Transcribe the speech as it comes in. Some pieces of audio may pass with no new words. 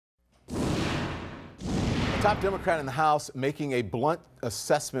Top Democrat in the House making a blunt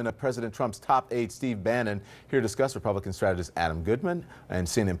assessment of President Trump's top aide, Steve Bannon. Here to discuss Republican strategist Adam Goodman and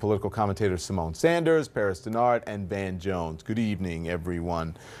CNN political commentators Simone Sanders, Paris Denard, and Van Jones. Good evening,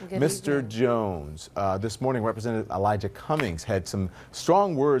 everyone. Mr. Jones, this morning Representative Elijah Cummings had some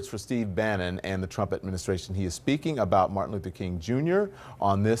strong words for Steve Bannon and the Trump administration. He is speaking about Martin Luther King Jr.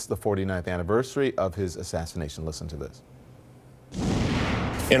 on this, the 49th anniversary of his assassination. Listen to this.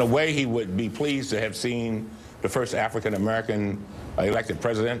 In a way, he would be pleased to have seen the first African-American elected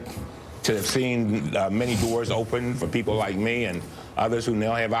president, to have seen many doors open for people like me and others who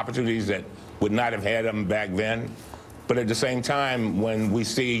now have opportunities that would not have had them back then. But at the same time, when we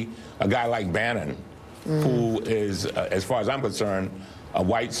see a guy like Bannon, who is, as far as I'm concerned, a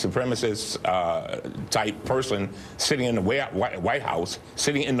white supremacist type person sitting in the White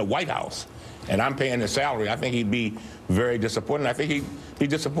House, and I'm paying his salary, I think he'd be very disappointed. I think he'd be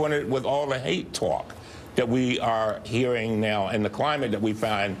disappointed with all the hate talk that we are hearing now and the climate that we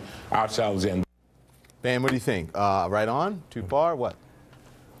find ourselves in. Van, what do you think? Right on? Too far? What?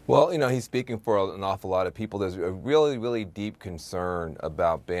 Well, you know, he's speaking for an awful lot of people. There's a really, really deep concern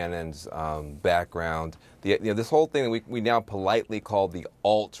about Bannon's background. This whole thing that we now politely call the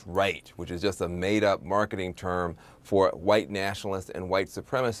alt-right, which is just a made-up marketing term for white nationalists and white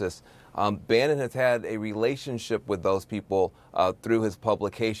supremacists. Bannon has had a relationship with those people through his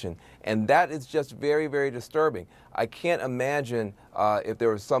publication, and that is just very, very disturbing. I can't imagine if there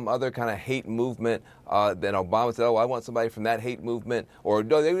was some other kind of hate movement, then Obama said, oh, I want somebody from that hate movement, or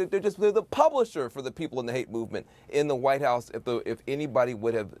no, they're the publisher for the people in the hate movement in the White House if anybody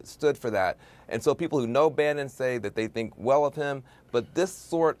would have stood for that. And so people who know Bannon say that they think well of him, but this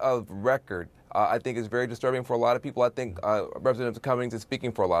sort of record I think is very disturbing for a lot of people. I think Representative Cummings is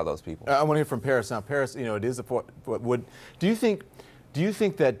speaking for a lot of those people. I want to hear from Paris now. Paris, you know, it is a do you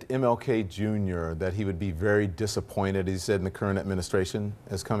think that MLK Jr., that he would be very disappointed, he said, in the current administration,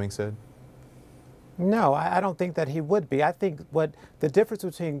 as Cummings said? No, I don't think that he would be. I think what the difference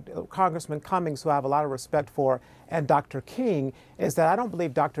between Congressman Cummings, who I have a lot of respect for, and Dr. King is that I don't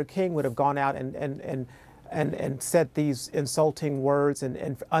believe Dr. King would have gone out and said these insulting words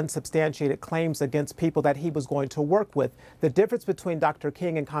and unsubstantiated claims against people that he was going to work with. The difference between Dr.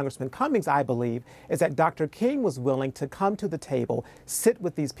 King and Congressman Cummings, I believe, is that Dr. King was willing to come to the table, sit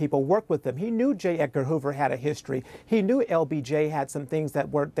with these people, work with them. He knew J. Edgar Hoover had a history. He knew LBJ had some things that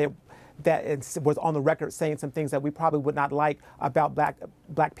was on the record saying some things that we probably would not like about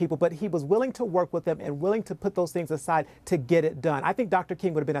black people, but he was willing to work with them and willing to put those things aside to get it done. I think Dr.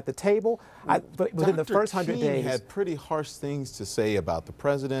 King would have been at the table within the first 100 days. Dr. King had pretty harsh things to say about the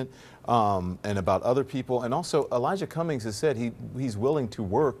president and about other people, and also Elijah Cummings has said he's willing to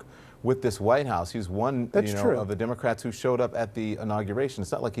work with this White House. He's one of the Democrats who showed up at the inauguration.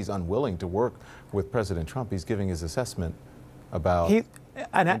 It's not like he's unwilling to work with President Trump. He's giving his assessment about...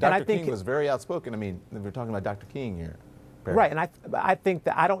 Dr. King was very outspoken. I mean, we're talking about Dr. King here. Barry. Right, and I think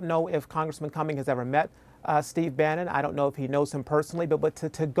that I don't know if Congressman Cummings has ever met Steve Bannon. I don't know if he knows him personally, but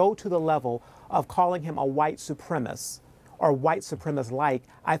to go to the level of calling him a white supremacist or white supremacist-like,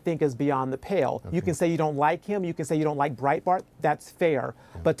 I think is beyond the pale. Okay. You can say you don't like him, you can say you don't like Breitbart, that's fair.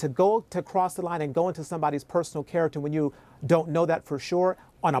 Yeah. But to cross the line and go into somebody's personal character when you don't know that for sure,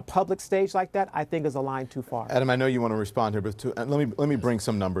 on a public stage like that, I think is a line too far. Adam, I know you want to respond here, but let me bring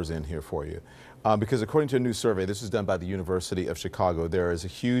some numbers in here for you. Because according to a new survey, this was done by the University of Chicago, there is a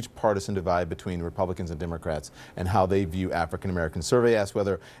huge partisan divide between Republicans and Democrats and how they view African Americans. Survey asked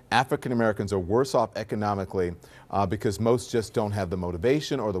whether African Americans are worse off economically because most just don't have the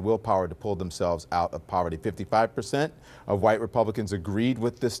motivation or the willpower to pull themselves out of poverty. 55% of white Republicans agreed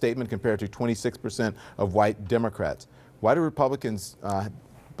with this statement compared to 26% of white Democrats. Why do Republicans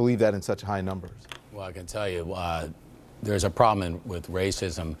believe that in such high numbers? Well, I can tell you there's a problem with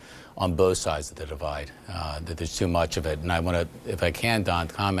racism on both sides of the divide, that there's too much of it. And I want to, if I can, Don,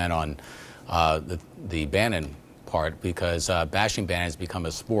 comment on the Bannon part, because bashing Bannon has become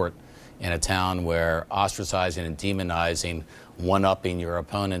a sport in a town where ostracizing and demonizing, one-upping your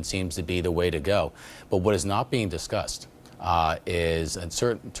opponent seems to be the way to go. But what is not being discussed is, in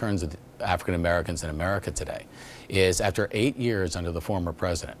certain terms of African Americans in America today, is after 8 years under the former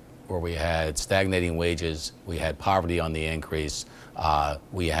president, where we had stagnating wages, we had poverty on the increase,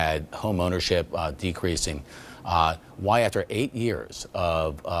 we had home ownership decreasing, why after 8 years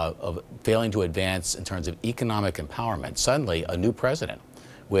of failing to advance in terms of economic empowerment, suddenly a new president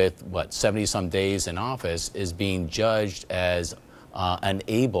with, what, 70-some days in office is being judged as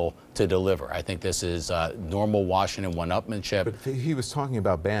unable to deliver. I think this is normal Washington one-upmanship. But he was talking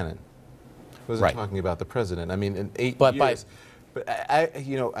about Bannon. He wasn't talking about the president. I mean, in 8 years, But I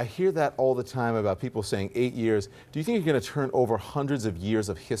hear that all the time about people saying 8 years. Do you think you're going to turn over hundreds of years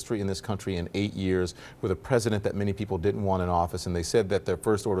of history in this country in 8 years with a president that many people didn't want in office, and they said that their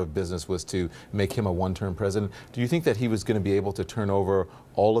first order of business was to make him a one-term president? Do you think that he was going to be able to turn over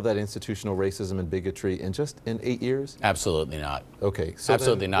all of that institutional racism and bigotry in 8 years? Absolutely not. Okay, so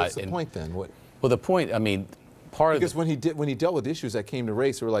absolutely then not. What's the point then? Well, the point, I mean, because when he dealt with issues that came to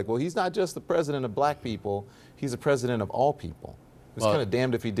race, we were like, well, he's not just the president of black people; he's the president of all people. It was kind of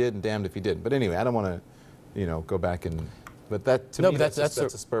damned if he did and damned if he didn't. But anyway, I don't want to, go back and. But that to me, that's a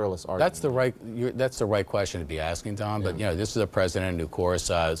spurless argument. That's the right question to be asking, Don. But this is a president who, of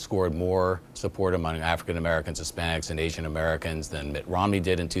course, scored more support among African Americans, Hispanics, and Asian Americans than Mitt Romney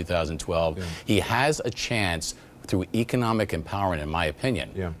did in 2012. Yeah. He has a chance, through economic empowerment, in my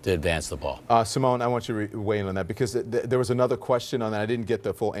opinion, to advance the ball. Simone, I want you to weigh in on that, because there was another question on that. I didn't get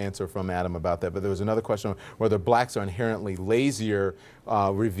the full answer from Adam about that, but there was another question on whether blacks are inherently lazier,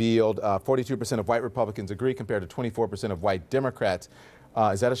 revealed. 42% of white Republicans agree compared to 24% of white Democrats.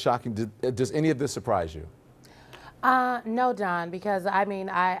 Is that a shocking? Does any of this surprise you? No, Don, because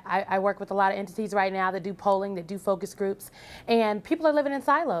I work with a lot of entities right now that do polling, that do focus groups, and people are living in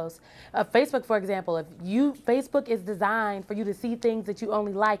silos. Facebook, for example, Facebook is designed for you to see things that you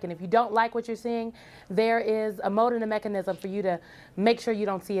only like, and if you don't like what you're seeing, there is a mode and a mechanism for you to make sure you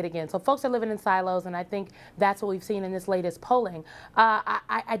don't see it again. So folks are living in silos, and I think that's what we've seen in this latest polling.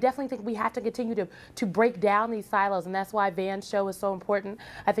 I definitely think we have to continue to break down these silos, and that's why Van's show is so important.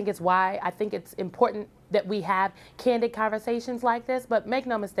 I think it's important that we have candid conversations like this, but make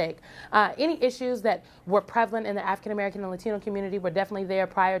no mistake, any issues that were prevalent in the African American and Latino community were definitely there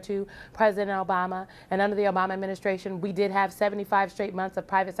prior to President Obama. And under the Obama administration, we did have 75 straight months of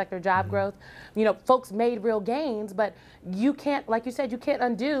private sector job growth. Folks made real gains, but you can't, like you said, you can't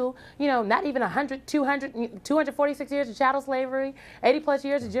undo, not even 100, 200, 246 years of chattel slavery, 80 plus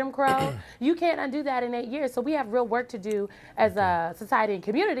years of Jim Crow. You can't undo that in 8 years. So we have real work to do as a society and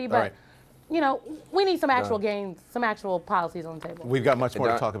community, but we need some actual gains, some actual policies on the table. We've got much more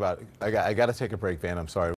to talk about. I got to take a break, Van. I'm sorry.